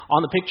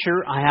On the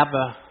picture,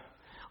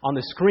 on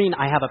the screen,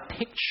 I have a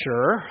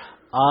picture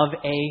of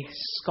a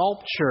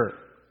sculpture.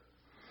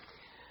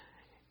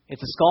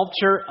 It's a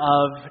sculpture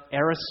of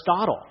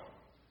Aristotle,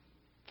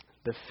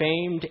 the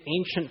famed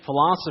ancient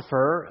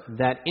philosopher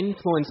that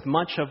influenced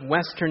much of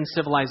Western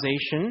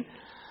civilization.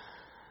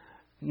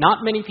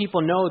 Not many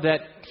people know that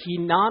he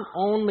not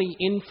only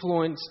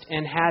influenced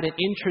and had an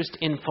interest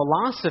in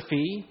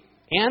philosophy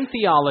and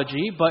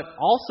theology, but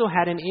also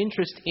had an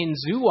interest in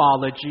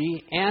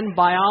zoology and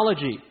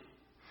biology.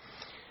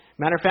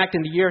 Matter of fact,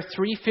 in the year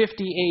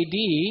 350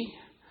 AD,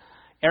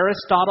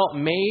 Aristotle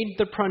made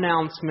the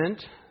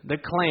pronouncement, the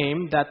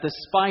claim that the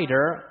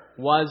spider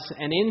was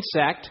an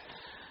insect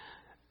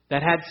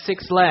that had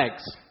 6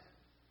 legs.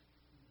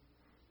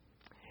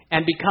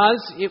 And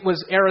because it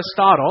was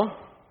Aristotle,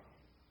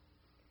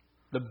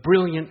 the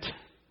brilliant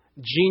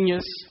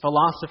genius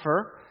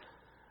philosopher,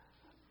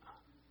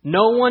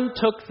 no one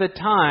took the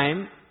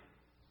time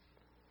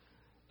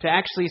to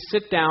actually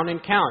sit down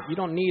and count. You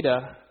don't need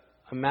a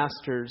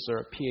master's or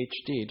a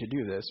PhD to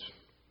do this.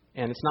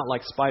 And it's not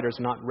like spiders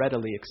are not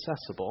readily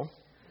accessible.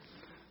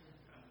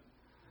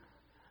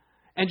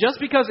 And just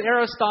because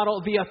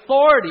Aristotle, the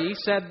authority,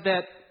 said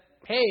that,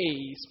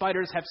 hey,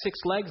 spiders have 6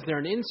 legs, they're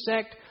an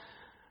insect,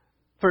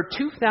 for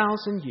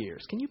 2,000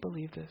 years. Can you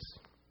believe this?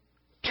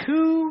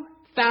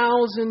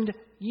 2,000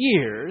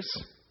 years,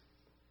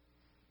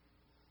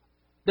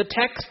 the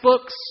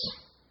textbooks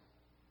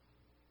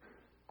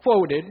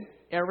quoted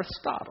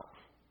Aristotle.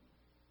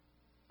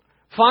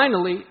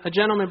 Finally, a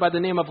gentleman by the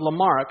name of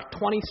Lamarck,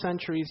 20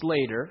 centuries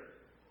later,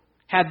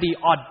 had the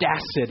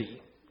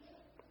audacity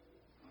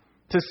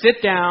to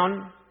sit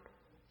down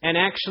and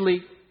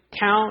actually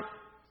count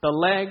the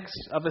legs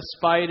of a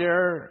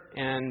spider,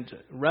 and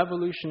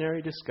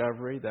revolutionary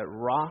discovery that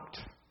rocked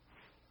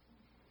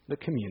the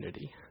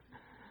community.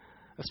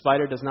 A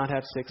spider does not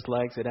have 6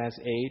 legs, it has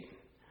 8.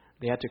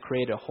 They had to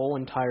create a whole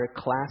entire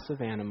class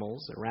of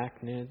animals,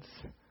 arachnids,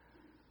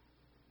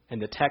 and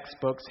the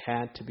textbooks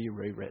had to be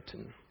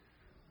rewritten.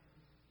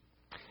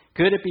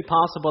 Could it be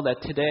possible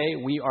that today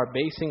we are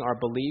basing our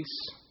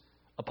beliefs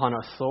upon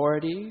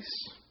authorities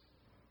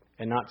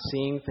and not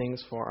seeing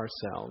things for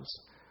ourselves?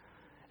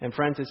 And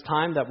friends, it's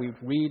time that we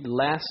read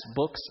less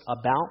books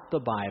about the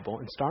Bible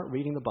and start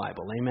reading the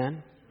Bible.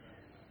 Amen?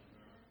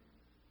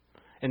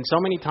 And so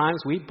many times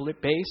we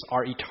base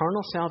our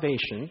eternal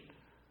salvation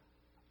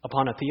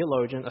upon a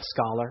theologian, a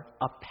scholar,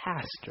 a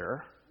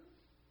pastor,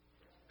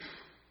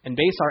 and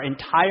base our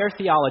entire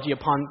theology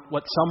upon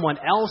what someone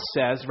else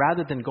says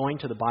rather than going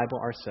to the Bible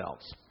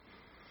ourselves.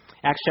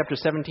 Acts chapter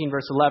 17,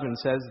 verse 11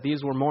 says,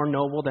 "These were more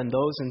noble than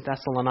those in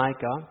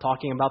Thessalonica,"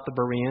 talking about the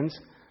Bereans,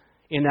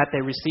 "in that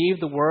they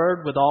received the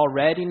word with all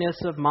readiness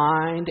of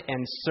mind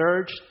and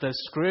searched the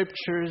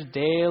Scriptures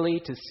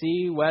daily to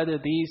see whether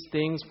these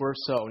things were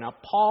so." Now,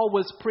 Paul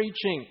was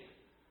preaching.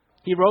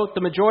 He wrote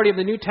the majority of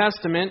the New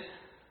Testament,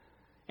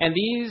 and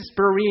these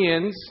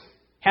Bereans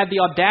had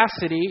the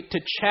audacity to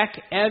check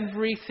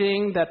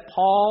everything that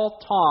Paul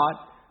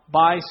taught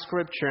by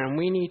Scripture, and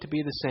we need to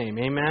be the same.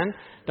 Amen?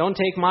 Don't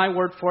take my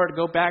word for it.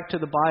 Go back to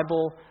the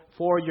Bible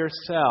for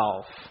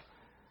yourself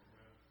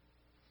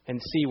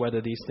and see whether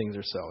these things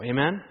are so.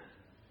 Amen?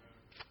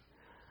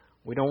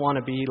 We don't want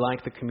to be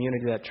like the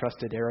community that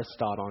trusted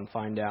Aristotle and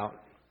find out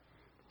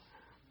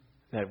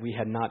that we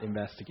had not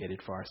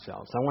investigated for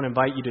ourselves. I want to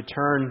invite you to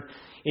turn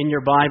in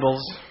your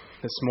Bibles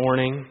this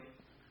morning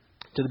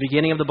to the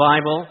beginning of the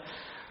Bible.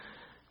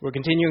 We're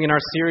continuing in our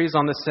series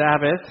on the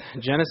Sabbath.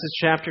 Genesis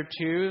chapter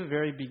 2,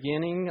 very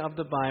beginning of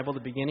the Bible, the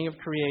beginning of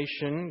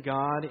creation.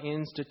 God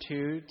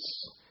institutes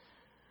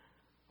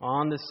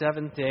on the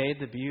 7th day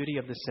the beauty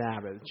of the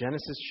Sabbath.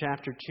 Genesis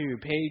chapter 2,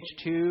 page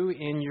 2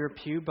 in your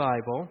pew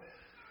Bible.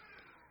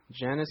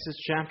 Genesis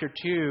chapter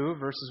 2,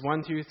 verses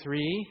 1 through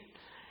 3.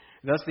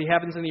 "Thus the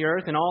heavens and the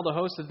earth and all the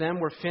hosts of them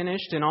were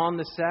finished, and on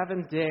the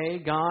 7th day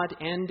God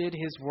ended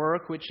His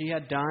work which He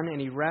had done, and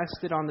He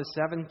rested on the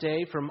 7th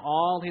day from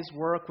all His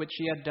work which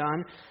He had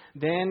done.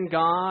 Then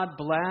God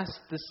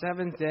blessed the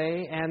 7th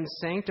day and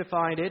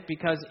sanctified it,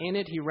 because in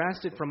it He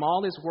rested from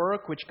all His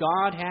work which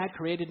God had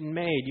created and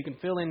made." You can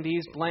fill in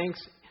these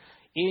blanks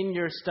in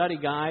your study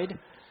guide.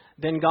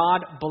 "Then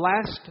God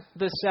blessed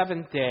the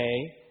 7th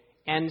day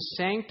and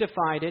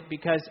sanctified it,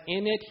 because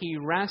in it He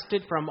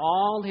rested from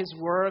all His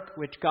work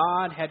which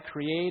God had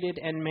created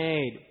and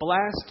made."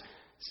 Blessed,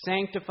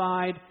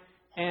 sanctified,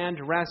 and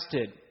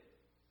rested.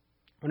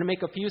 I'm going to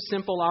make a few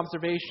simple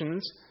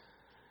observations.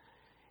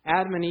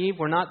 Adam and Eve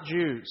were not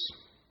Jews.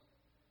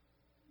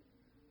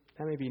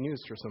 That may be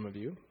news for some of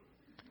you.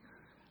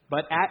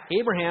 But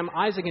Abraham,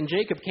 Isaac, and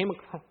Jacob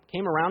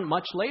came around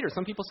much later.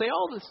 Some people say,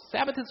 oh, the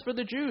Sabbath is for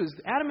the Jews.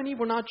 Adam and Eve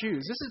were not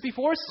Jews. This is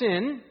before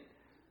sin.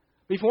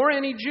 Before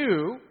any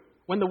Jew,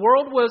 when the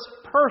world was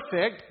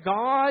perfect,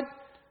 God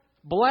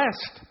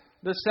blessed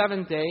the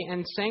 7th day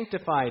and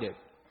sanctified it.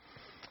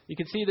 You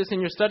can see this in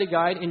your study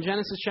guide. In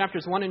Genesis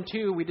chapters 1 and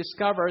 2, we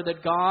discover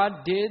that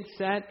God did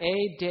set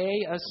a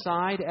day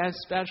aside as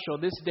special.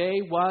 This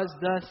day was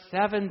the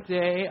 7th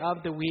day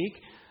of the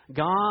week.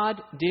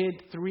 God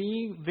did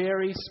 3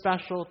 very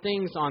special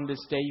things on this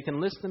day. You can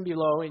list them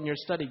below in your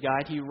study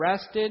guide. He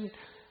rested,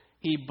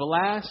 He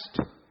blessed,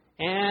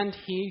 and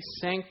He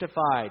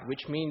sanctified,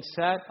 which means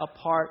set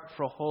apart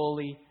for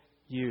holy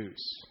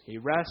use. He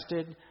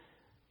rested,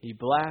 He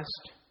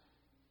blessed,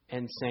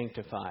 and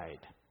sanctified,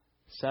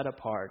 set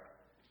apart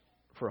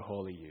for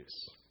holy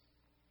use.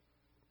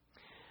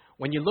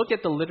 When you look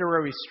at the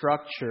literary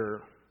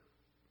structure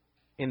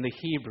in the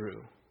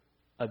Hebrew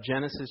of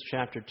Genesis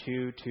chapter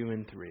 2, 2,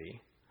 and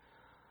 3,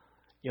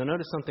 you'll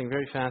notice something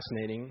very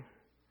fascinating.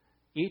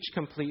 Each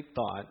complete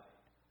thought,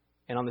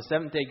 and on the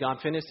 7th day God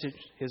finished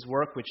His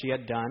work which He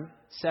had done,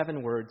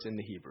 7 words in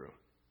the Hebrew.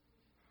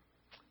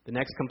 The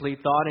next complete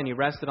thought, and He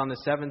rested on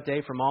the 7th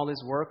day from all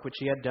His work which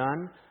He had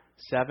done,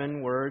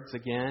 7 words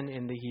again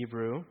in the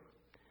Hebrew.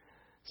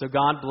 So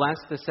God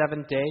blessed the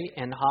 7th day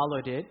and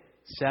hallowed it,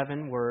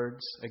 7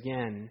 words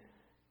again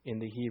in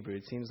the Hebrew.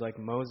 It seems like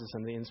Moses,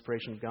 under the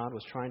inspiration of God,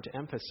 was trying to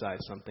emphasize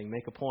something,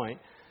 make a point.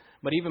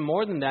 But even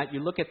more than that,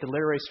 you look at the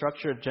literary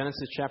structure of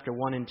Genesis chapter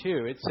 1 and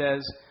 2. It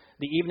says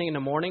the evening and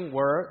the morning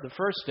were the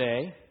first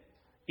day,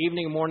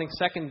 evening and morning,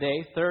 second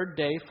day, third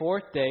day,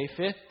 fourth day,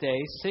 fifth day,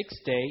 sixth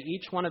day.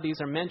 Each one of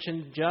these are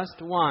mentioned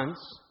just once.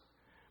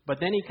 But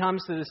then He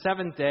comes to the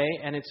 7th day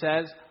and it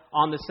says,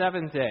 on the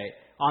 7th day,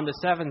 on the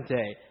 7th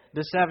day,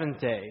 the 7th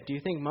day. Do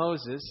you think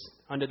Moses,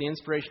 under the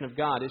inspiration of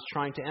God, is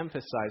trying to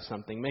emphasize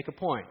something, make a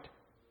point?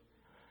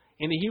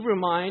 In the Hebrew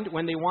mind,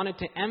 when they wanted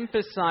to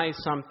emphasize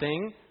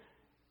something,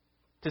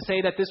 to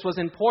say that this was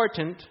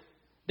important,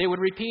 they would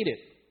repeat it.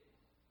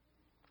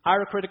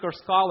 Higher critical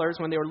scholars,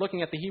 when they were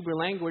looking at the Hebrew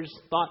language,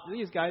 thought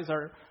these guys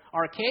are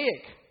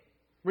archaic,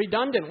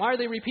 redundant. Why are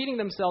they repeating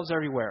themselves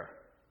everywhere?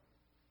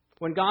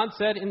 When God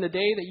said, in the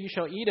day that you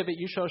shall eat of it,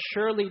 you shall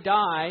surely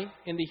die,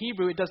 in the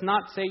Hebrew, it does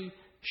not say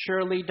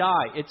surely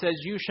die. It says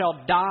you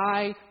shall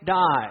die.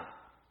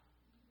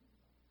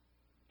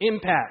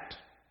 Impact.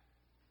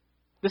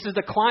 This is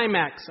the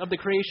climax of the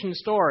creation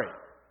story.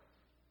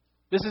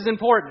 This is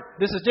important.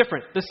 This is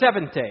different. The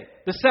 7th day,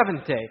 the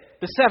 7th day,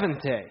 the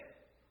 7th day.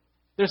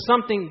 There's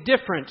something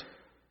different,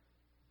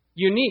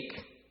 unique,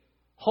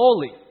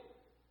 holy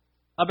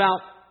about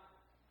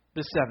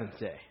the 7th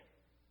day.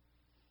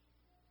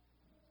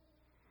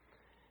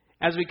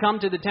 As we come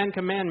to the 10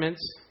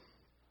 Commandments,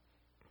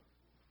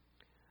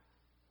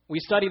 we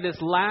study this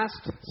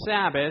last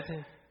Sabbath,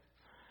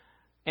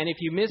 and if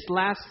you missed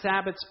last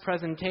Sabbath's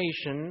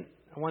presentation,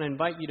 I want to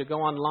invite you to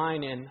go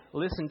online and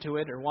listen to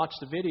it or watch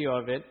the video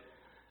of it.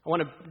 I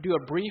want to do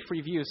a brief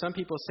review. Some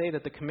people say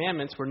that the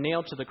commandments were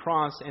nailed to the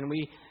cross, and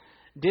we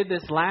did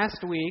this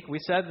last week. We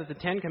said that the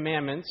 10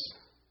 Commandments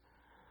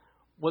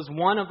was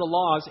one of the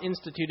laws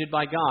instituted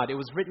by God. It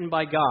was written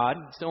by God.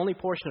 It's the only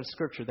portion of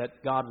Scripture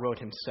that God wrote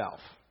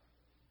Himself.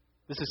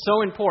 This is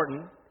so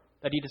important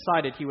that He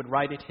decided He would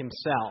write it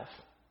Himself.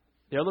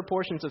 The other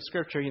portions of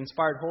Scripture, He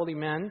inspired holy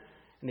men,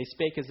 and they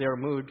spake as they were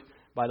moved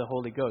by the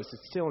Holy Ghost.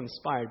 It's still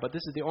inspired, but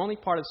this is the only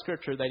part of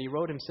Scripture that He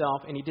wrote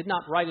Himself, and He did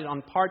not write it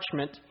on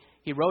parchment.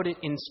 He wrote it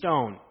in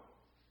stone,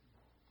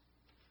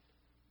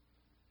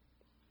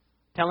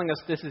 telling us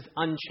this is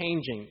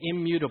unchanging,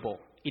 immutable,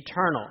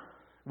 eternal.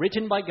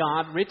 Written by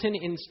God, written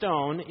in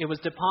stone. It was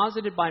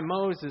deposited by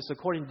Moses,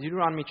 according to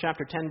Deuteronomy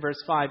chapter 10, verse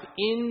 5,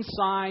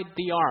 inside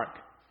the ark.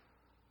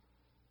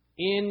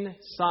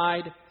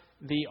 Inside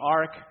the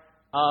ark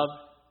of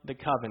the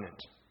covenant.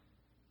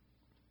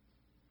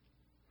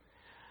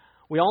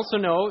 We also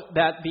know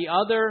that the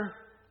other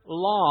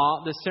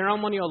law, the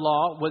ceremonial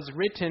law, was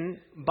written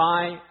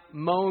by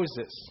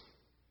Moses.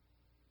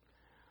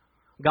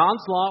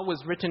 God's law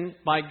was written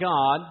by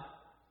God.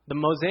 The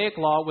Mosaic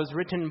law was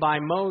written by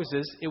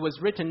Moses. It was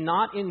written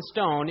not in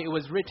stone. It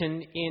was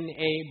written in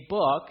a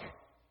book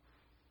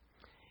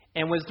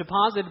and was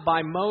deposited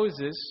by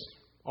Moses,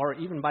 or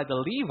even by the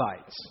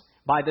Levites,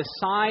 by the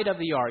side of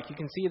the ark. You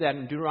can see that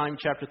in Deuteronomy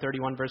chapter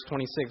 31, verse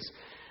 26.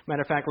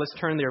 Matter of fact, let's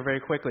turn there very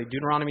quickly.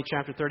 Deuteronomy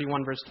chapter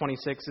 31, verse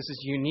 26. This is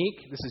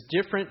unique. This is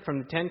different from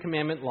the 10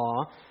 Commandment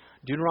law.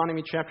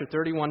 Deuteronomy chapter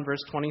 31,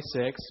 verse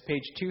 26,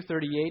 page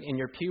 238 in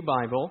your Pew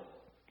Bible.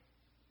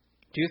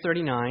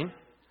 239.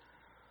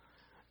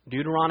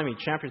 Deuteronomy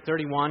chapter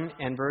 31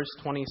 and verse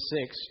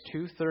 26,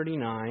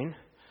 239.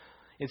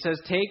 It says,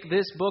 take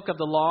this book of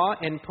the law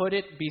and put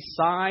it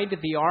beside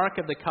the ark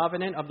of the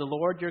covenant of the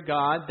Lord your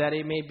God, that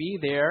it may be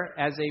there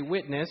as a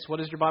witness. What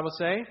does your Bible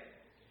say?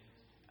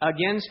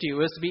 Against you.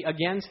 It was to be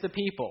against the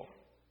people.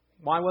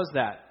 Why was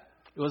that?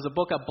 It was a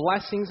book of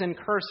blessings and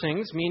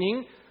cursings,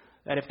 meaning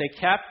that if they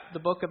kept the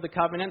book of the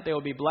covenant, they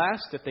would be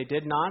blessed. If they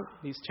did not,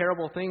 these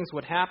terrible things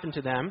would happen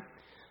to them.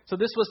 So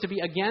this was to be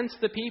against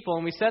the people.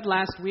 And we said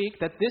last week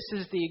that this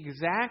is the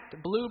exact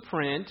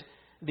blueprint,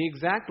 the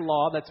exact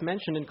law that's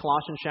mentioned in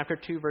Colossians chapter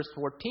 2, verse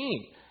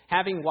 14.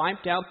 Having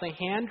wiped out the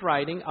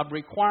handwriting of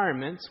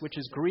requirements, which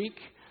is Greek.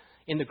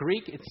 In the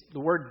Greek, it's the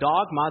word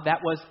dogma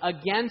that was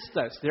against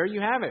us. There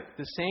you have it.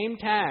 The same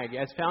tag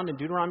as found in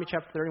Deuteronomy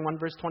chapter 31,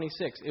 verse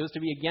 26. It was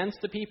to be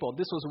against the people.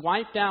 This was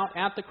wiped out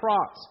at the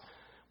cross,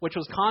 which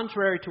was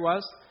contrary to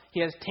us. He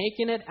has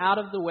taken it out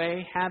of the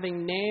way,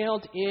 having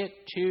nailed it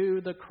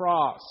to the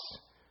cross.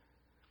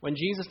 When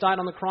Jesus died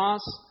on the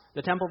cross,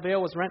 the temple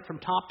veil was rent from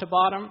top to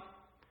bottom.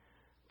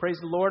 Praise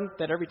the Lord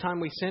that every time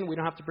we sin, we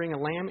don't have to bring a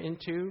lamb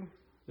into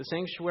the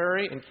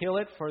sanctuary and kill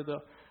it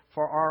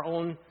for our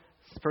own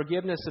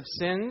forgiveness of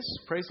sins.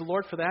 Praise the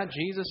Lord for that.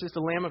 Jesus is the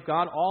Lamb of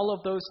God. All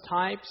of those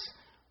types,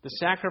 the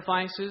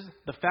sacrifices,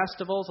 the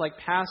festivals like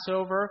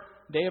Passover,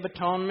 Day of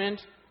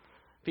Atonement,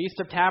 Feast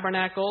of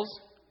Tabernacles,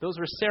 those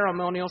were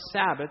ceremonial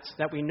Sabbaths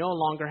that we no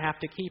longer have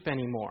to keep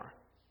anymore.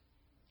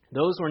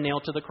 Those were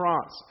nailed to the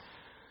cross.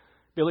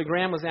 Billy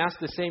Graham was asked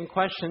the same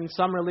question.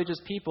 Some religious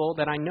people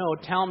that I know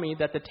tell me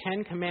that the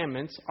Ten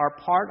Commandments are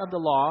part of the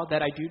law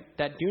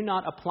that do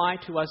not apply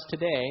to us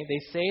today. They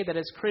say that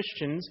as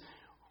Christians,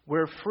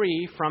 we're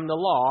free from the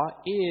law.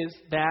 Is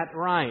that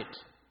right?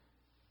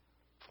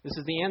 This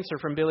is the answer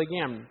from Billy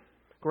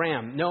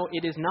Graham. No,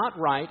 it is not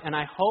right, and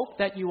I hope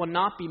that you will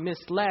not be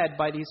misled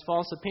by these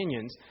false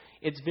opinions.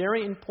 It's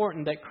very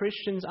important that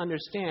Christians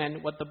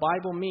understand what the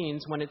Bible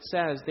means when it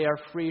says they are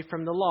free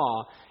from the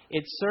law.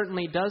 It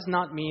certainly does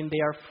not mean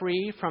they are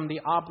free from the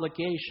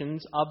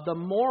obligations of the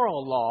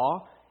moral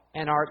law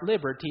and our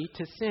liberty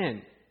to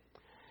sin.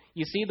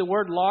 You see, the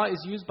word law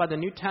is used by the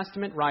New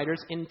Testament writers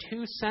in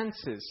two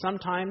senses.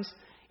 Sometimes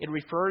it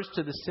refers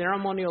to the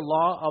ceremonial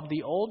law of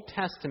the Old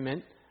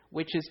Testament,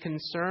 which is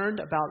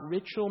concerned about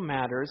ritual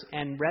matters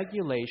and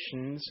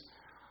regulations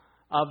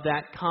of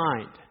that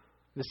kind.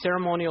 The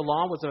ceremonial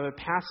law was of a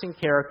passing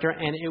character,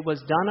 and it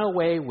was done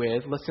away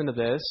with, listen to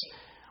this,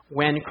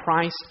 when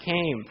Christ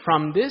came.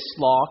 From this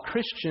law,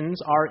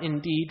 Christians are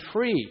indeed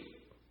free.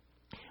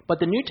 But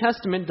the New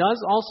Testament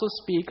does also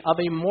speak of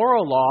a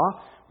moral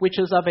law, which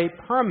is of a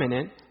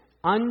permanent,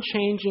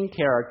 unchanging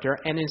character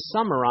and is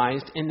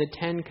summarized in the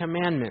Ten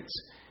Commandments.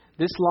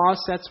 This law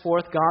sets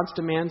forth God's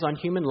demands on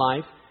human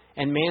life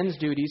and man's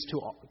duties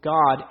to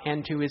God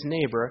and to his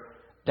neighbor.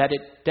 That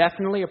it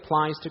definitely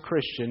applies to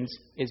Christians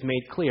is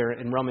made clear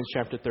in Romans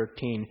chapter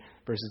 13,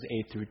 verses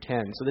 8 through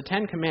 10. So the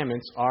Ten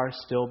Commandments are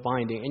still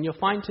binding. And you'll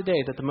find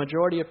today that the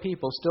majority of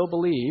people still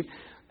believe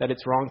that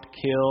it's wrong to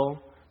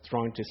kill, it's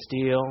wrong to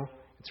steal,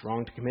 it's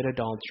wrong to commit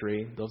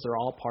adultery. Those are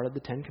all part of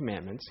the Ten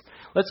Commandments.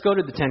 Let's go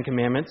to the Ten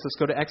Commandments. Let's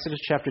go to Exodus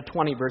chapter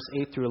 20, verse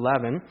 8 through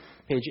 11,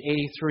 page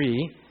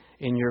 83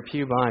 in your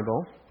Pew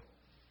Bible.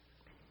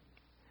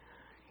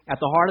 At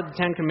the heart of the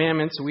Ten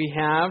Commandments, we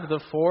have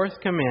the fourth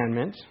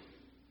commandment.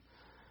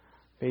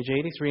 Page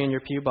 83 in your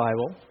Pew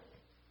Bible.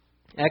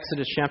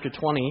 Exodus chapter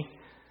 20,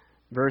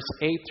 verse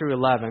 8 through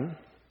 11.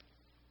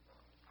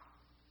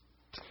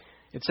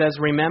 It says,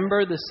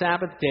 "Remember the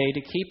Sabbath day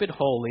to keep it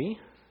holy.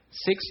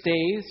 6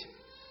 days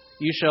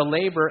you shall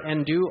labor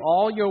and do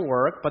all your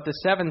work, but the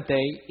seventh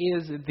day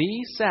is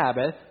the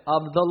Sabbath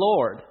of the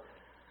Lord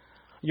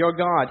your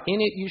God.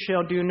 In it you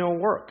shall do no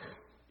work,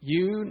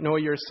 you, nor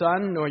your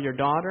son, nor your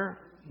daughter,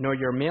 nor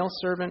your male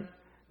servant,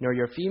 nor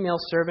your female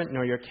servant,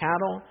 nor your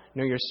cattle,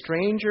 nor your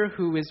stranger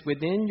who is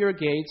within your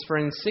gates. For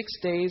in 6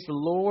 days the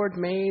Lord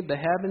made the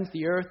heavens,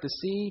 the earth, the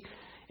sea,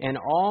 and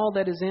all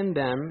that is in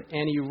them,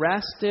 and he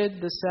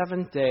rested the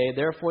seventh day.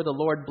 Therefore the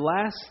Lord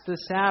blessed the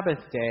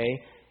Sabbath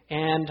day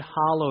and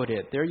hallowed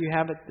it." There you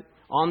have it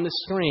on the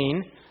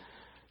screen.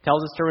 It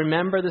tells us to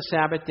remember the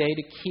Sabbath day,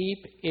 to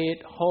keep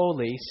it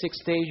holy. 6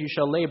 days you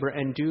shall labor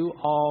and do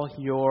all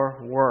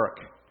your work.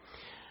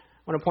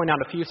 I want to point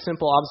out a few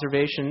simple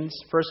observations.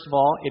 First of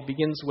all, it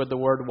begins with the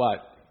word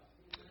what?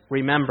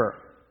 Remember.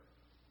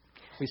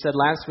 We said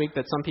last week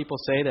that some people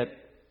say that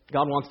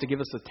God wants to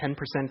give us a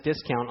 10%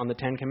 discount on the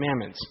Ten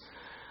Commandments.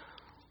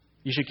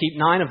 You should keep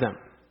 9 of them.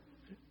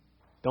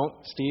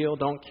 Don't steal,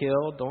 don't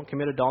kill, don't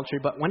commit adultery.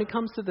 But when it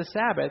comes to the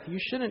Sabbath, you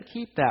shouldn't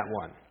keep that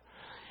one.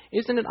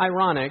 Isn't it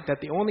ironic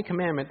that the only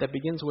commandment that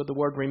begins with the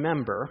word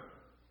remember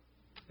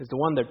is the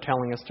one they're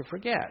telling us to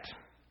forget?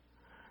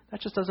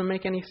 That just doesn't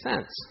make any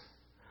sense.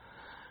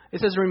 It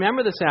says,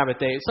 remember the Sabbath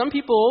day. Some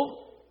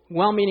people,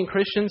 well-meaning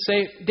Christians,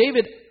 say,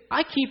 David,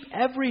 I keep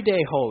every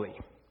day holy.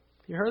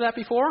 You heard that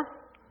before?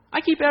 I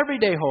keep every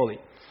day holy.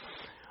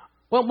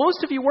 Well,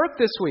 most of you work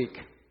this week.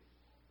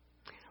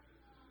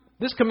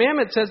 This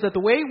commandment says that the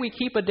way we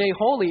keep a day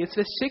holy, it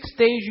says 6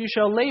 days you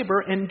shall labor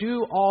and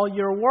do all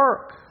your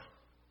work.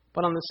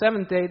 But on the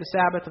seventh day, the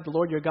Sabbath of the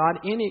Lord your God,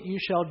 in it you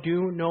shall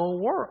do no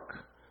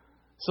work.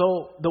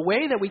 So the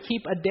way that we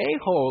keep a day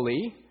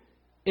holy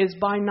is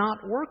by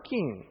not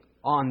working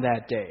on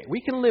that day. We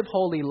can live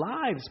holy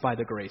lives by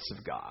the grace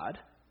of God.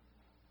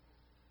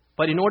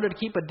 But in order to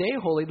keep a day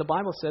holy, the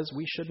Bible says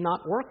we should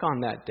not work on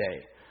that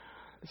day.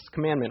 This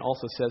commandment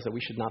also says that we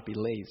should not be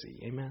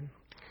lazy. Amen.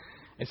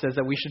 It says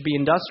that we should be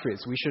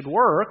industrious. We should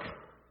work,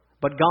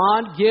 but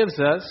God gives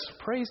us,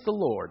 praise the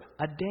Lord,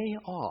 a day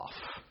off.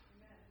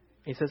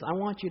 He says, I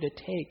want you to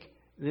take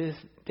this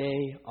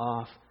day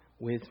off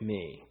with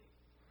me.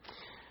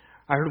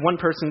 I heard one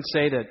person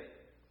say that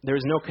there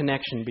is no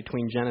connection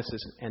between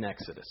Genesis and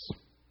Exodus.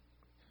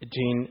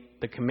 Between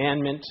the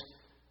commandment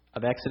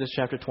of Exodus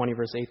chapter 20,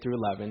 verse 8 through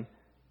 11,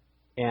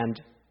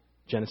 and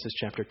Genesis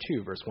chapter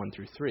 2, verse 1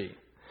 through 3.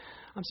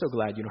 I'm so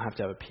glad you don't have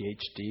to have a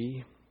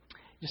PhD.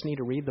 just need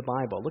to read the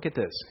Bible. Look at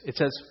this. It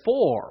says,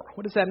 for.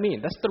 What does that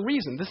mean? That's the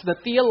reason. This is the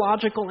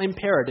theological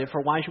imperative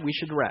for why we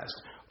should rest.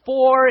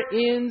 For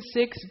in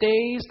 6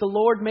 days the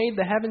Lord made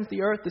the heavens,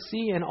 the earth, the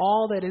sea, and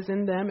all that is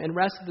in them, and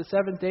rested the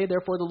seventh day.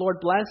 Therefore the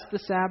Lord blessed the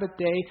Sabbath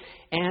day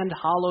and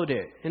hallowed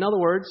it. In other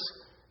words,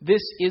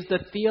 this is the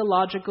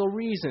theological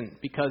reason.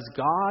 Because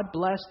God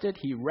blessed it,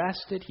 He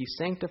rested, He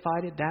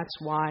sanctified it. That's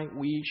why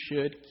we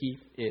should keep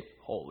it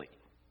holy.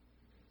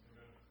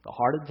 The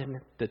heart of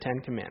the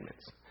Ten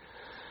Commandments.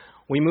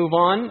 We move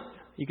on.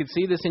 You can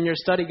see this in your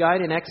study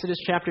guide in Exodus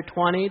chapter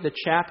 20, the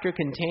chapter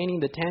containing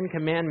the Ten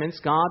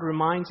Commandments. God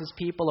reminds His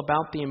people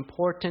about the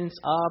importance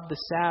of the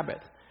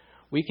Sabbath.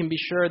 We can be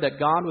sure that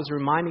God was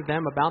reminding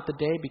them about the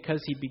day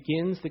because He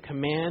begins the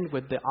command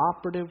with the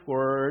operative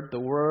word, the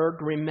word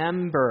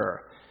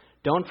remember.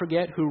 Don't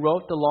forget who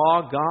wrote the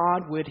law,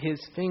 God with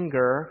His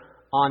finger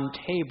on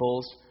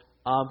tables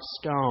of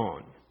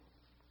stone.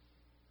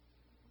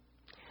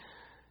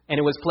 And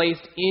it was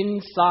placed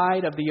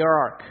inside of the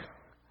ark.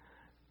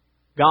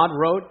 God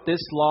wrote this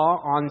law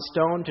on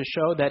stone to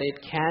show that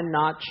it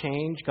cannot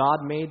change.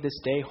 God made this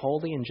day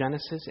holy in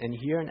Genesis, and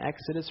here in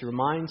Exodus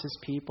reminds His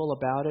people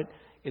about it.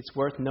 It's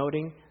worth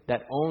noting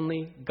that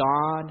only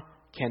God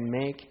can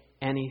make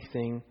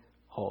anything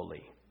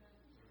holy.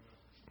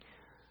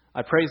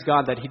 I praise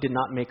God that He did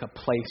not make a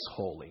place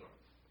holy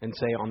and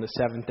say on the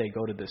seventh day,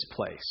 go to this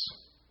place,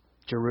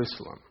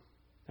 Jerusalem.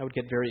 That would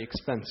get very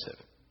expensive.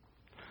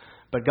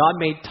 But God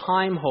made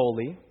time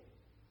holy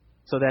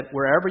so that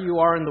wherever you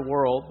are in the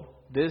world,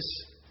 this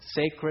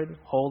sacred,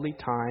 holy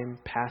time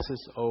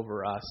passes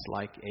over us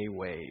like a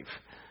wave.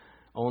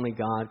 Only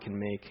God can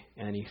make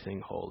anything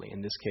holy.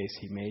 In this case,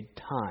 He made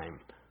time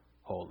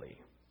holy.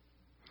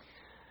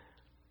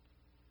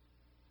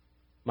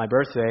 My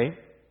birthday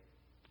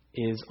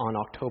is on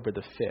October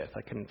the 5th.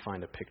 I couldn't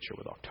find a picture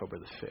with October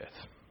the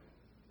 5th.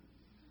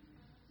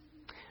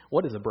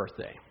 What is a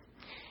birthday?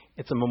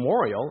 It's a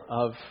memorial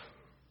of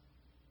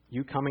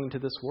you coming to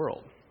this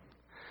world.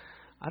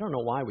 I don't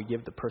know why we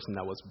give the person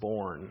that was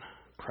born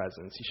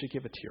presents. You should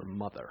give it to your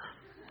mother.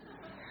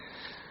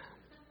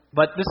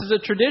 But this is a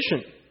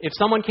tradition. If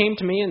someone came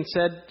to me and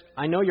said,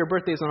 I know your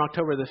birthday is on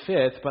October the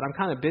 5th, but I'm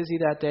kind of busy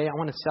that day. I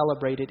want to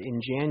celebrate it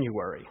in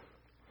January.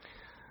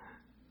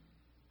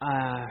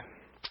 I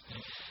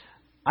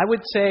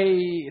would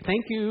say,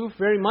 thank you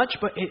very much,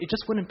 but it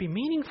just wouldn't be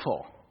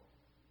meaningful.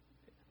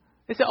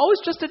 They say, oh,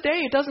 it's just a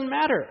day. It doesn't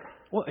matter.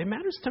 Well, it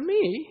matters to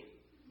me.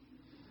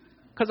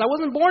 Because I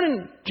wasn't born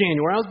in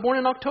January. I was born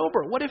in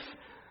October. What if,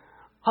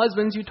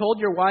 husbands, you told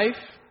your wife,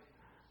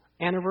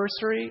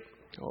 anniversary,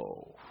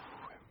 oh,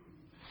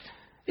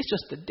 it's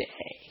just a day.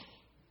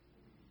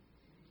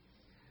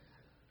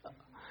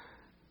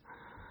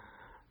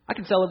 I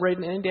can celebrate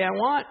it any day I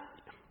want.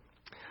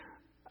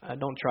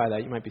 Don't try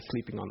that. You might be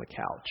sleeping on the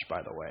couch,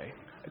 by the way.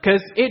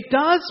 Because it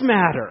does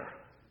matter.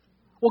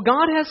 Well,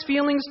 God has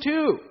feelings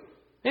too.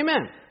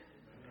 Amen.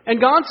 And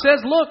God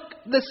says, look,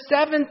 the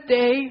seventh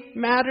day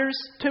matters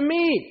to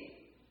me.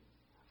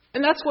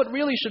 And that's what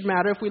really should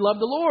matter if we love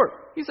the Lord.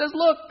 He says,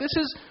 look, this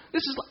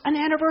is an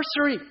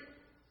anniversary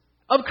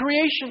of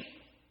creation.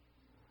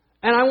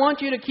 And I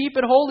want you to keep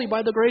it holy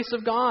by the grace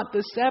of God.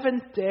 The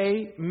seventh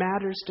day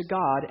matters to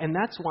God, and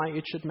that's why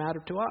it should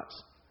matter to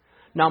us.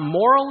 Now,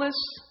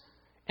 moralists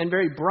and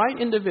very bright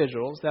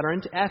individuals that are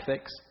into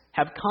ethics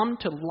have come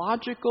to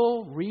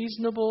logical,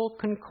 reasonable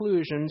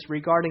conclusions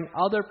regarding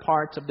other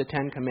parts of the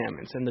Ten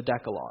Commandments and the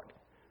Decalogue.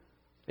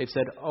 They've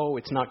said, oh,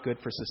 it's not good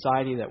for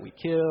society that we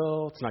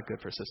kill. It's not good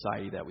for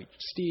society that we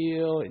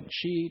steal and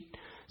cheat.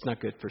 It's not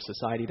good for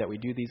society that we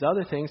do these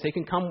other things. They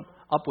can come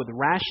up with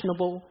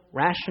rational,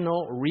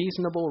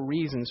 reasonable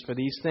reasons for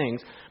these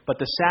things. But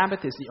the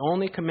Sabbath is the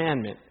only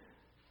commandment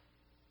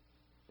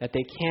that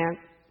they can't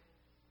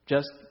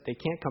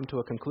come to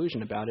a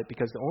conclusion about it,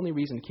 because the only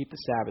reason to keep the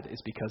Sabbath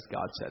is because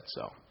God said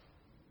so.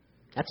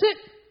 That's it.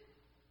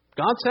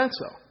 God said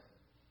so.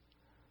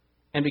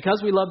 And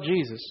because we love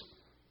Jesus,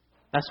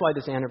 that's why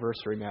this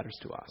anniversary matters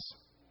to us.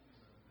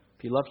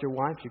 If you love your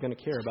wife, you're going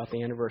to care about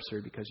the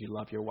anniversary because you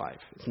love your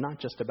wife. It's not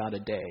just about a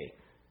day.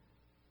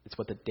 It's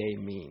what the day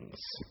means.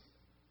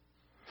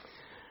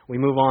 We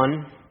move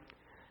on.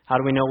 How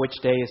do we know which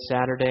day is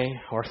Saturday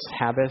or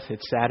Sabbath?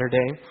 It's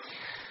Saturday.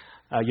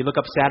 You look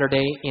up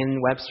Saturday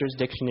in Webster's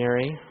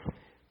dictionary.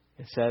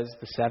 It says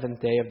the seventh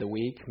day of the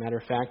week. Matter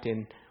of fact,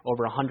 in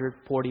over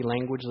 140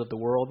 languages of the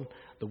world,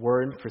 the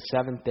word for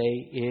seventh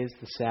day is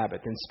the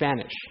Sabbath. In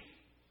Spanish,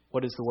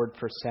 what is the word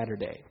for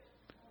Saturday?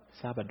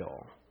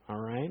 Sábado. All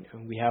right?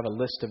 And we have a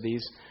list of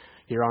these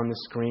here on the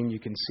screen. You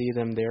can see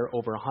them there.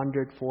 Over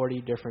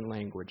 140 different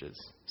languages.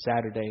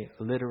 Saturday,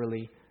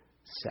 literally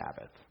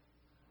Sabbath.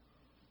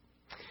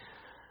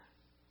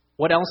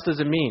 What else does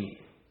it mean?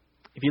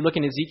 If you look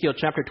in Ezekiel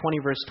chapter 20,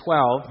 verse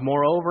 12,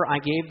 moreover, I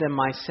gave them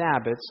my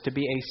Sabbaths to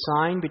be a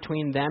sign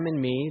between them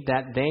and me,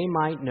 that they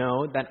might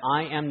know that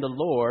I am the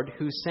Lord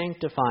who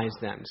sanctifies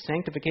them.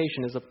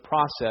 Sanctification is a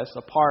process,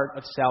 a part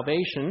of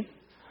salvation.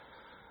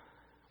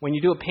 When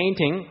you do a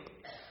painting,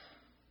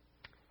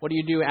 what do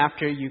you do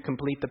after you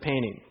complete the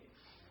painting?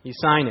 You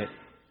sign it.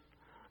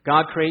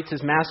 God creates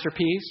his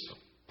masterpiece,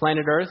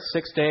 planet Earth,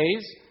 6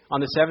 days. On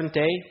the seventh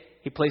day,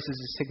 he places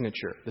his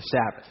signature, the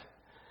Sabbath.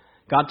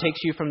 God takes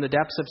you from the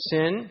depths of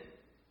sin,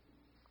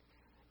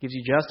 gives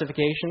you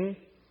justification,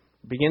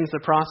 begins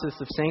the process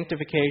of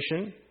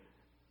sanctification,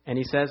 and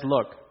he says,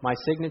 look, my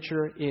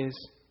signature is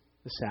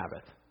the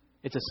Sabbath.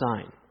 It's a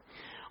sign.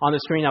 On the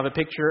screen, I have a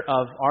picture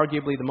of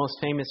arguably the most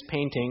famous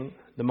painting,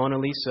 the Mona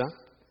Lisa,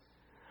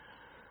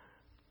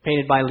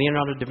 painted by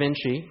Leonardo da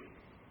Vinci.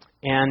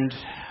 And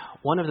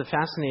one of the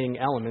fascinating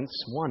elements,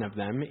 one of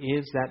them,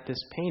 is that this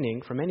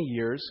painting, for many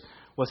years,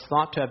 was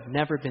thought to have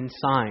never been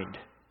signed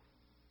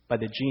by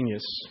the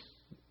genius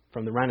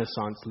from the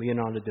Renaissance,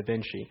 Leonardo da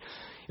Vinci.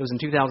 It was in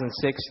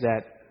 2006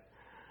 that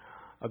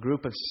a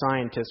group of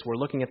scientists were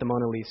looking at the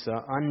Mona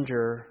Lisa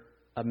under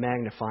a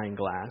magnifying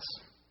glass,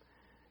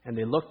 and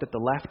they looked at the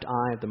left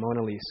eye of the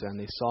Mona Lisa, and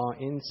they saw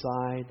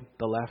inside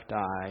the left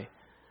eye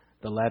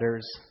the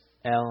letters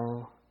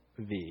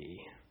L.V.,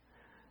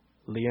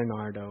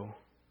 Leonardo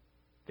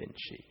da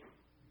Vinci.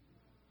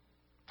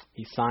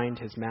 He signed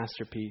his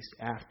masterpiece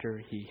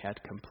after he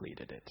had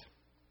completed it.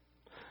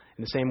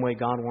 In the same way,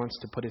 God wants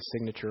to put his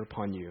signature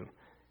upon you,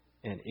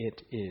 and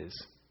it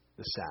is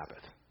the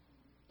Sabbath.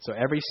 So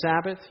every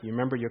Sabbath, you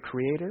remember your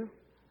Creator.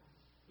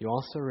 You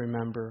also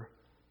remember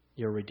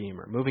your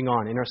Redeemer. Moving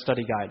on in our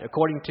study guide.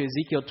 According to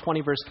Ezekiel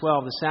 20, verse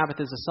 12, the Sabbath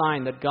is a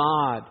sign that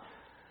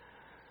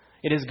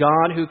it is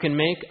God who can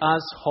make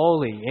us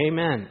holy.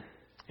 Amen.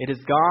 It is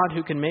God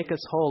who can make us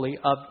holy.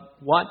 Of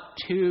what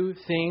two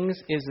things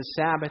is the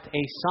Sabbath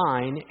a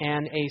sign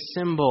and a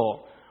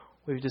symbol?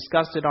 We've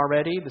discussed it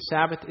already. The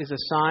Sabbath is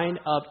a sign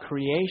of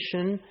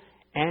creation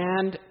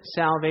and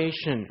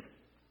salvation.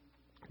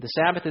 The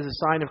Sabbath is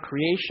a sign of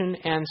creation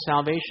and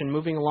salvation.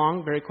 Moving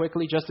along very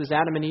quickly, just as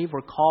Adam and Eve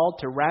were called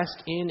to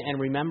rest in and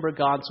remember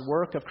God's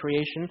work of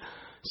creation,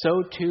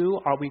 so too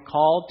are we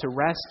called to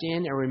rest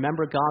in and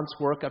remember God's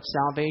work of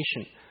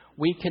salvation.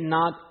 We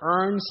cannot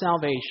earn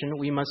salvation.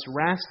 We must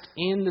rest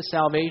in the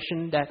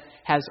salvation that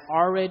has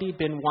already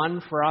been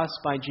won for us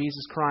by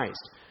Jesus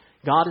Christ.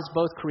 God is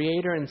both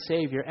Creator and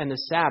Savior, and the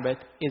Sabbath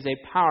is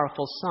a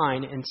powerful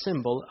sign and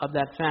symbol of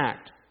that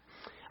fact.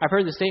 I've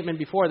heard the statement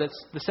before that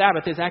the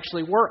Sabbath is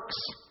actually works.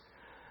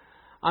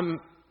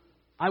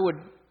 I would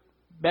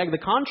beg the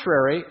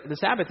contrary. The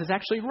Sabbath is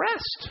actually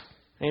rest.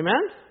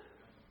 Amen?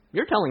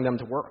 You're telling them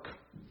to work.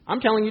 I'm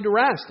telling you to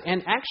rest.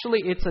 And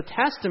actually, it's a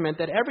testament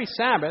that every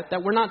Sabbath,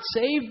 that we're not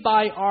saved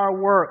by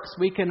our works.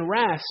 We can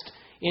rest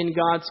in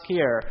God's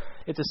care.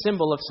 It's a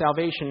symbol of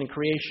salvation and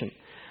creation.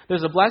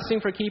 There's a blessing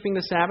for keeping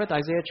the Sabbath,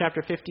 Isaiah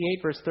chapter 58,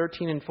 verse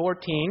 13 and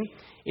 14.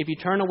 If you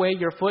turn away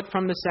your foot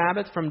from the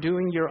Sabbath, from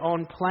doing your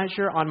own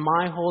pleasure on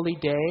my holy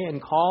day,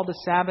 and call the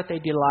Sabbath a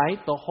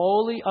delight, the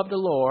holy of the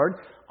Lord,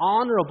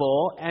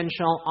 honorable, and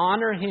shall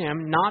honor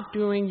him, not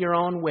doing your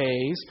own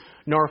ways,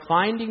 nor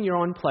finding your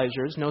own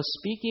pleasures, nor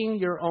speaking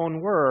your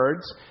own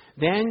words,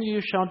 then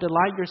you shall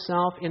delight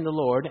yourself in the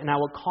Lord, and I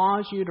will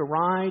cause you to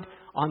ride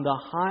on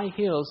the high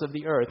hills of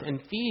the earth, and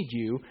feed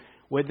you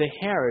with the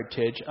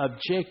heritage of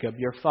Jacob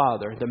your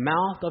father. The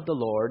mouth of the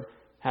Lord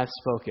has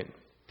spoken.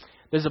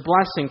 There's a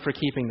blessing for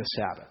keeping the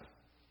Sabbath.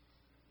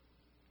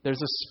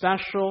 There's a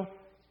special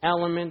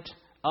element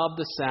of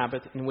the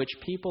Sabbath in which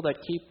people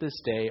that keep this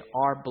day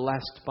are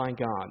blessed by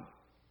God.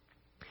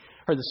 I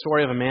heard the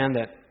story of a man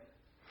that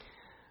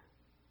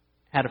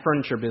had a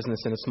furniture business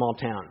in a small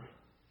town.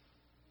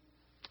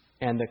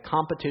 And the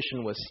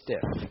competition was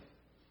stiff.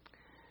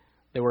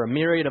 There were a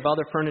myriad of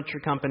other furniture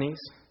companies.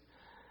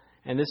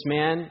 And this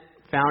man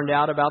found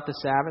out about the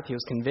Sabbath. He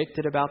was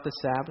convicted about the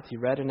Sabbath. He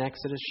read in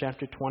Exodus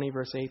chapter 20,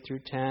 verse 8 through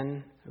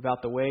 10,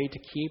 about the way to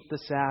keep the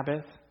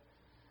Sabbath.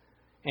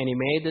 And he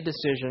made the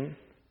decision,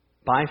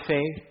 by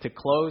faith, to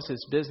close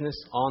his business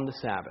on the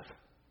Sabbath.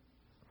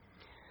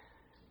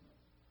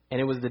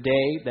 And it was the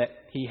day that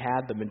he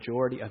had the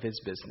majority of his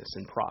business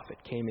and profit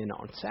came in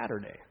on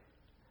Saturday.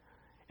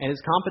 And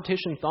his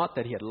competition thought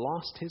that he had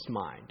lost his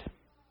mind,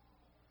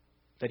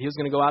 that he was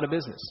going to go out of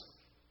business.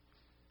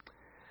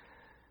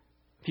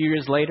 A few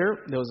years later,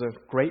 there was a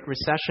great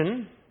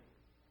recession.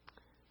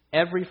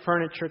 Every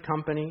furniture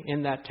company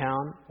in that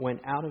town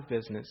went out of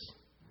business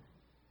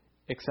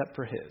except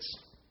for his.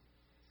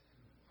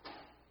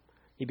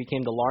 He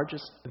became the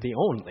largest, the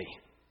only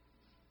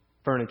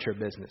furniture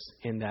business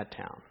in that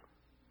town.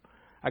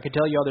 I could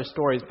tell you other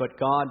stories, but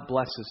God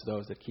blesses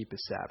those that keep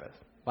his Sabbath.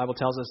 The Bible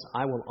tells us,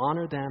 I will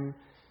honor them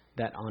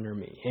that honor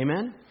me.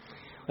 Amen?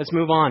 Let's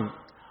move on.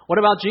 What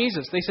about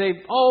Jesus? They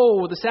say,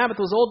 oh, the Sabbath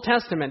was Old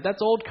Testament.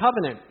 That's Old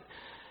Covenant.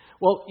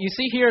 Well, you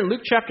see here in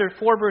Luke chapter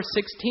 4, verse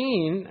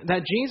 16,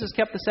 that Jesus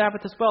kept the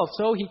Sabbath as well.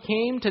 So he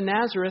came to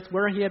Nazareth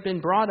where he had been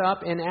brought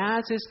up, and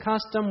as his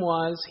custom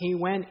was, he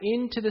went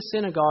into the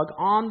synagogue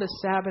on the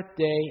Sabbath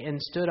day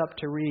and stood up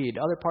to read.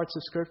 Other parts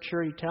of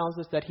Scripture, he tells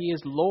us that he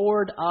is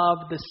Lord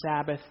of the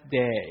Sabbath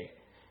day,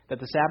 that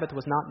the Sabbath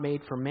was not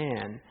made for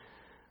man,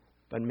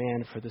 but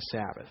man for the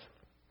Sabbath.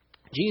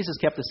 Jesus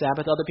kept the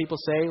Sabbath. Other people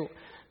say,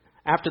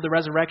 after the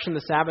resurrection,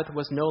 the Sabbath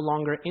was no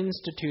longer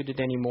instituted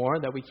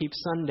anymore, that we keep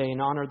Sunday in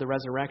honor of the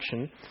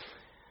resurrection.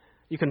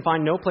 You can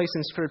find no place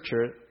in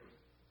Scripture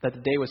that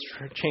the day was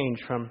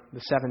changed from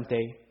the seventh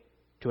day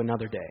to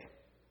another day.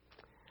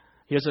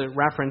 Here's a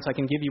reference. I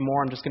can give you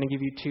more. I'm just going to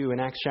give you two. In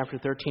Acts chapter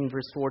 13,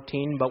 verse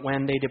 14, "But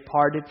when they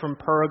departed from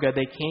Perga,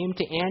 they came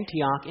to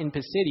Antioch in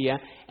Pisidia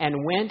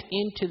and went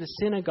into the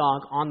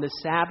synagogue on the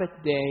Sabbath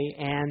day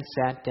and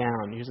sat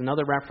down." Here's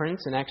another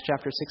reference in Acts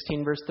chapter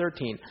 16, verse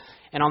 13.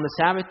 "And on the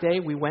Sabbath day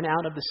we went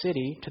out of the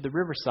city to the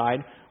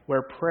riverside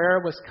where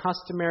prayer was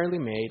customarily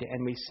made,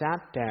 and we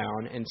sat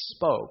down and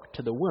spoke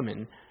to the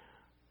women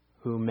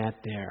who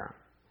met there."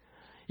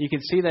 You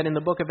can see that in the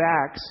book of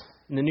Acts,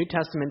 in the New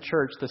Testament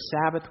church, the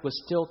Sabbath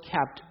was still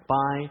kept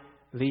by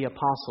the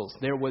apostles.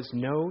 There was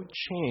no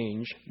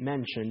change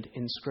mentioned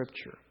in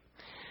Scripture.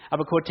 I have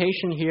a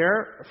quotation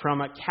here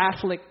from a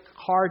Catholic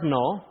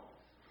cardinal,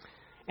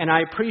 and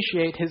I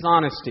appreciate his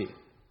honesty.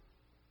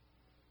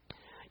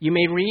 "You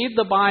may read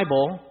the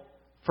Bible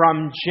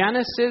from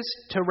Genesis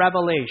to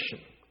Revelation,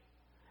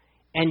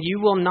 and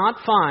you will not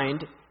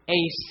find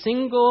a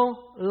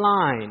single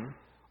line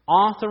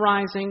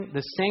authorizing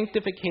the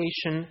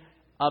sanctification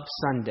of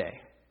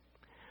Sunday.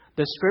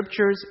 The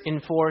Scriptures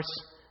enforce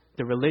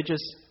the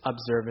religious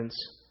observance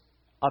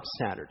of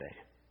Saturday."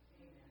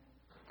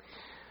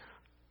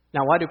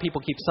 Now, why do people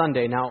keep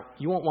Sunday? Now,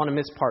 you won't want to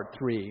miss part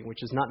 3,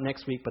 which is not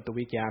next week, but the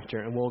week after,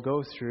 and we'll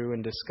go through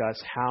and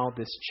discuss how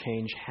this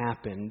change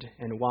happened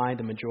and why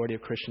the majority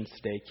of Christians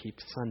today keep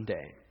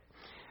Sunday.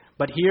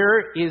 But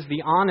here is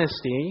the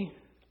honesty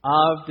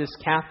of this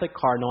Catholic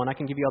cardinal, and I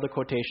can give you other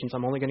quotations.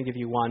 I'm only going to give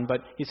you one,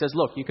 but he says,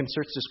 look, you can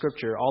search the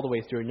Scripture all the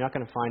way through, and you're not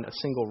going to find a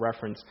single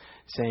reference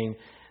saying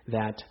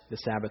that the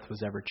Sabbath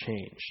was ever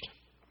changed.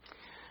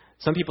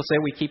 Some people say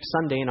we keep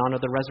Sunday in honor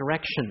of the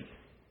resurrection.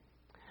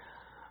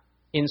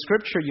 In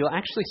Scripture, you'll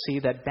actually see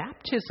that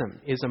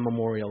baptism is a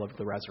memorial of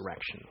the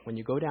resurrection. When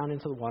you go down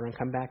into the water and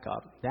come back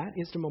up, that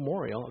is the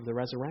memorial of the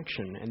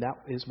resurrection, and that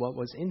is what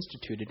was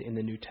instituted in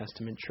the New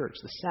Testament church.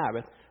 The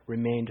Sabbath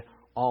remained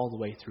all the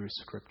way through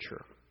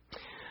Scripture.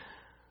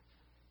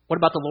 What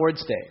about the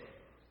Lord's Day?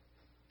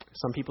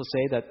 Some people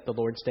say that the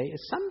Lord's Day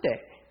is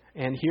Sunday.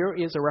 And here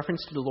is a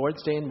reference to the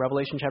Lord's Day in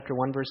Revelation chapter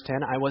 1, verse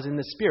 10. "I was in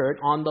the Spirit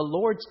on the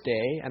Lord's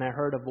Day, and I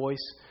heard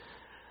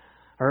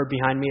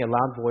behind me a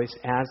loud voice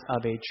as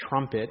of a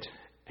trumpet."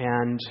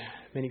 And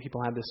many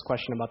people have this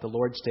question about the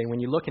Lord's Day.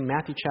 When you look in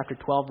Matthew chapter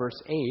 12, verse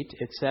 8,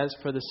 it says,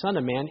 "For the Son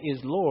of Man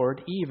is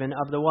Lord even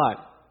of the" what?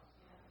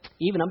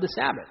 Even of the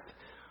Sabbath.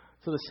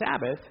 So the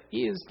Sabbath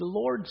is the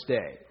Lord's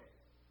Day.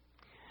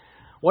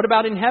 What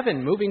about in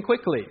heaven? Moving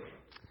quickly.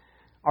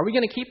 Are we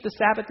going to keep the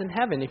Sabbath in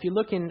heaven? If you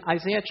look in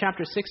Isaiah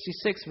chapter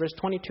 66, verse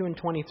 22 and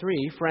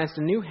 23, "For as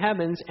the new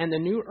heavens and the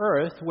new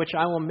earth, which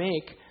I will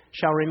make,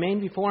 shall remain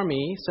before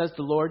me, says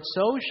the Lord,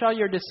 so shall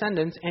your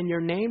descendants and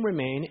your name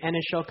remain. And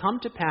it shall come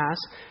to pass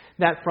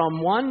that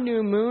from one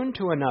new moon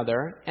to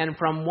another, and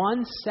from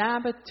one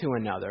Sabbath to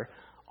another,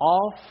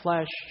 all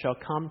flesh shall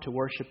come to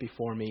worship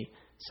before me,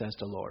 says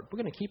the Lord."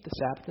 We're going to keep the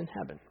Sabbath in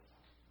heaven.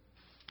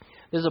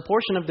 There's a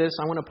portion of this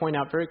I want to point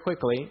out very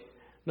quickly.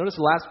 Notice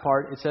the last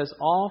part. It says,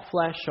 "All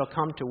flesh shall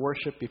come to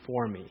worship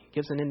before me." It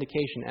gives an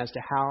indication as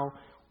to how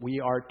we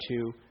are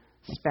to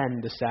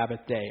spend the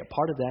Sabbath day. A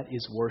part of that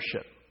is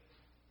worship.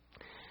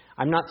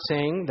 I'm not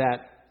saying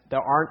that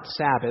there aren't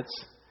Sabbaths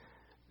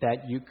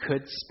that you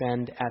could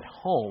spend at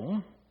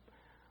home,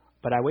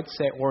 but I would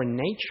say, or in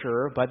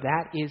nature, but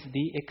that is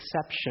the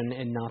exception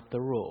and not the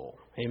rule.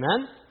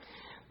 Amen?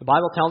 The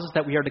Bible tells us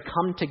that we are to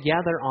come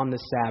together on the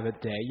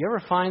Sabbath day. You ever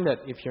find that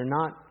if you're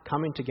not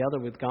coming together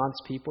with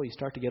God's people, you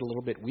start to get a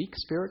little bit weak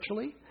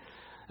spiritually?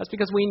 That's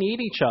because we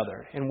need each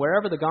other. And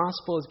wherever the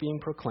gospel is being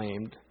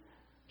proclaimed,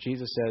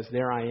 Jesus says,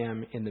 "There I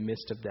am in the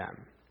midst of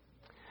them."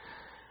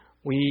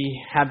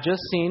 We have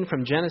just seen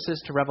from Genesis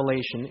to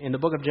Revelation. In the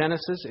book of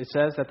Genesis, it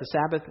says that the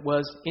Sabbath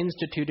was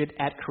instituted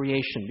at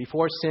creation.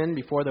 Before sin,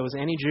 before there was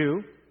any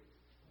Jew,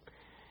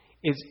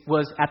 it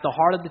was at the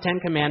heart of the Ten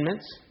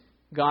Commandments.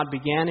 God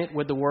began it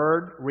with the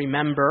word,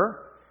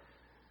 remember.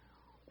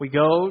 We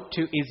go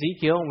to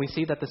Ezekiel and we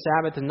see that the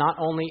Sabbath is not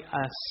only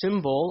a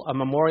symbol, a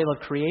memorial of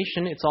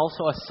creation, it's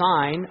also a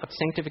sign of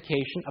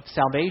sanctification, of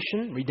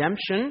salvation,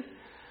 redemption.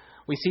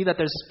 We see that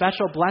there's a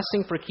special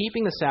blessing for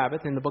keeping the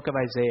Sabbath in the book of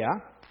Isaiah.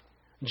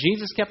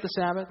 Jesus kept the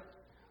Sabbath.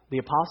 The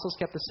apostles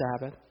kept the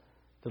Sabbath.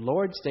 The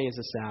Lord's Day is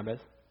a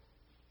Sabbath.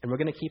 And we're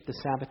going to keep the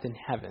Sabbath in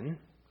heaven.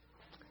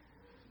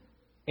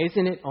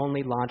 Isn't it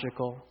only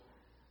logical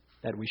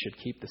that we should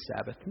keep the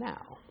Sabbath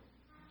now?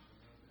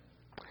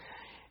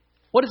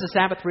 What is the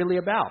Sabbath really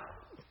about?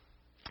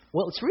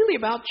 Well, it's really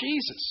about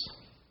Jesus.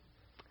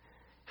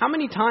 How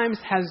many times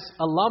has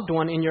a loved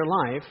one in your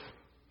life,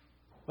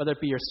 whether it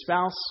be your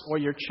spouse or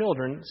your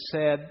children,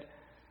 said,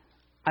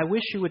 "I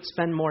wish you would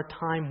spend more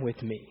time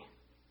with me"?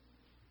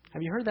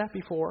 Have you heard that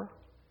before?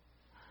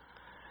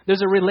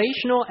 There's a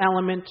relational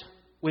element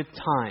with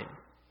time.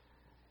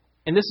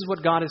 And this is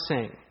what God is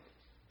saying.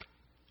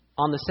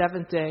 On the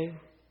seventh day,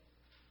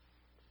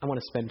 I want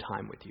to spend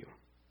time with you.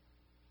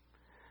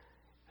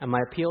 And my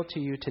appeal to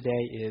you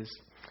today is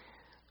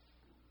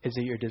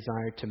it your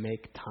desire to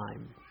make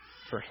time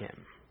for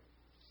Him?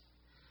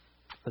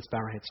 Let's bow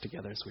our heads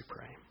together as we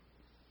pray.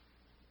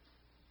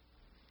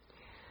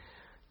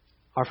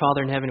 Our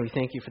Father in heaven, we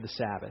thank you for the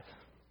Sabbath.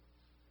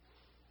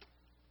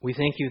 We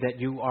thank you that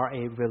you are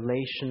a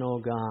relational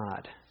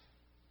God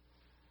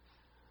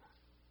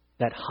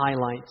that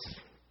highlights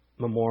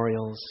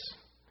memorials,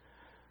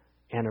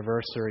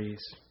 anniversaries,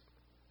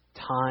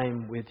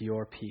 time with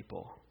your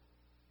people.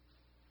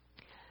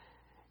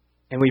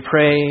 And we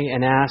pray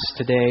and ask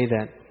today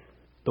that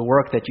the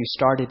work that you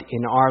started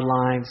in our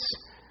lives,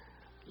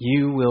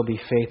 you will be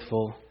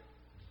faithful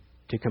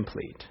to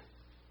complete.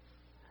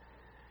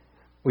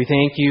 We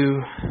thank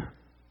you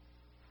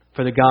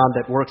for the God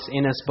that works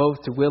in us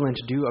both to will and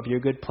to do of your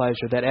good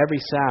pleasure, that every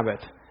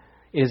Sabbath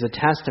is a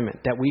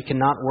testament that we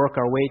cannot work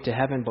our way to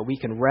heaven, but we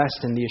can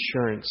rest in the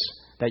assurance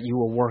that you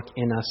will work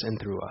in us and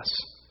through us.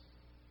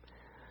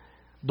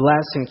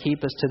 Bless and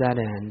keep us to that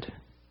end.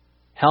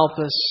 Help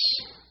us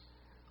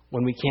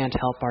when we can't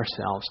help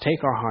ourselves.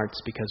 Take our hearts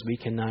because we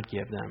cannot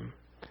give them.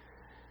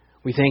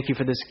 We thank you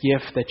for this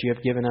gift that you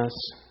have given us,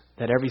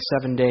 that every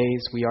 7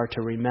 days we are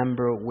to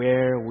remember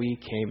where we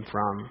came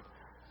from,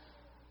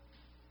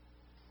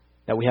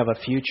 that we have a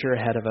future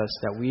ahead of us,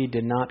 that we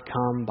did not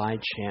come by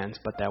chance,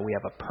 but that we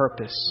have a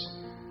purpose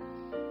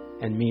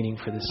and meaning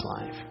for this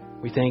life.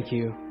 We thank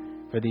you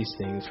for these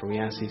things, for we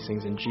ask these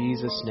things in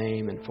Jesus'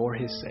 name and for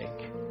his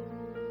sake.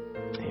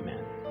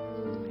 Amen.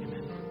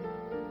 Amen.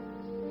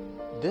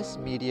 This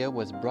media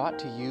was brought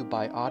to you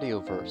by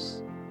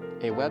Audioverse,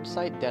 a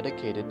website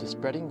dedicated to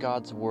spreading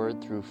God's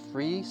Word through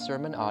free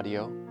sermon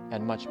audio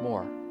and much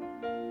more.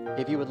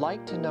 If you would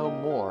like to know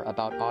more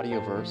about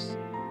Audioverse,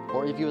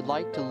 or if you would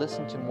like to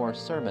listen to more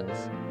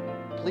sermons,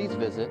 please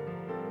visit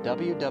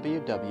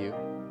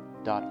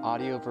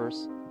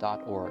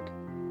www.audioverse.org.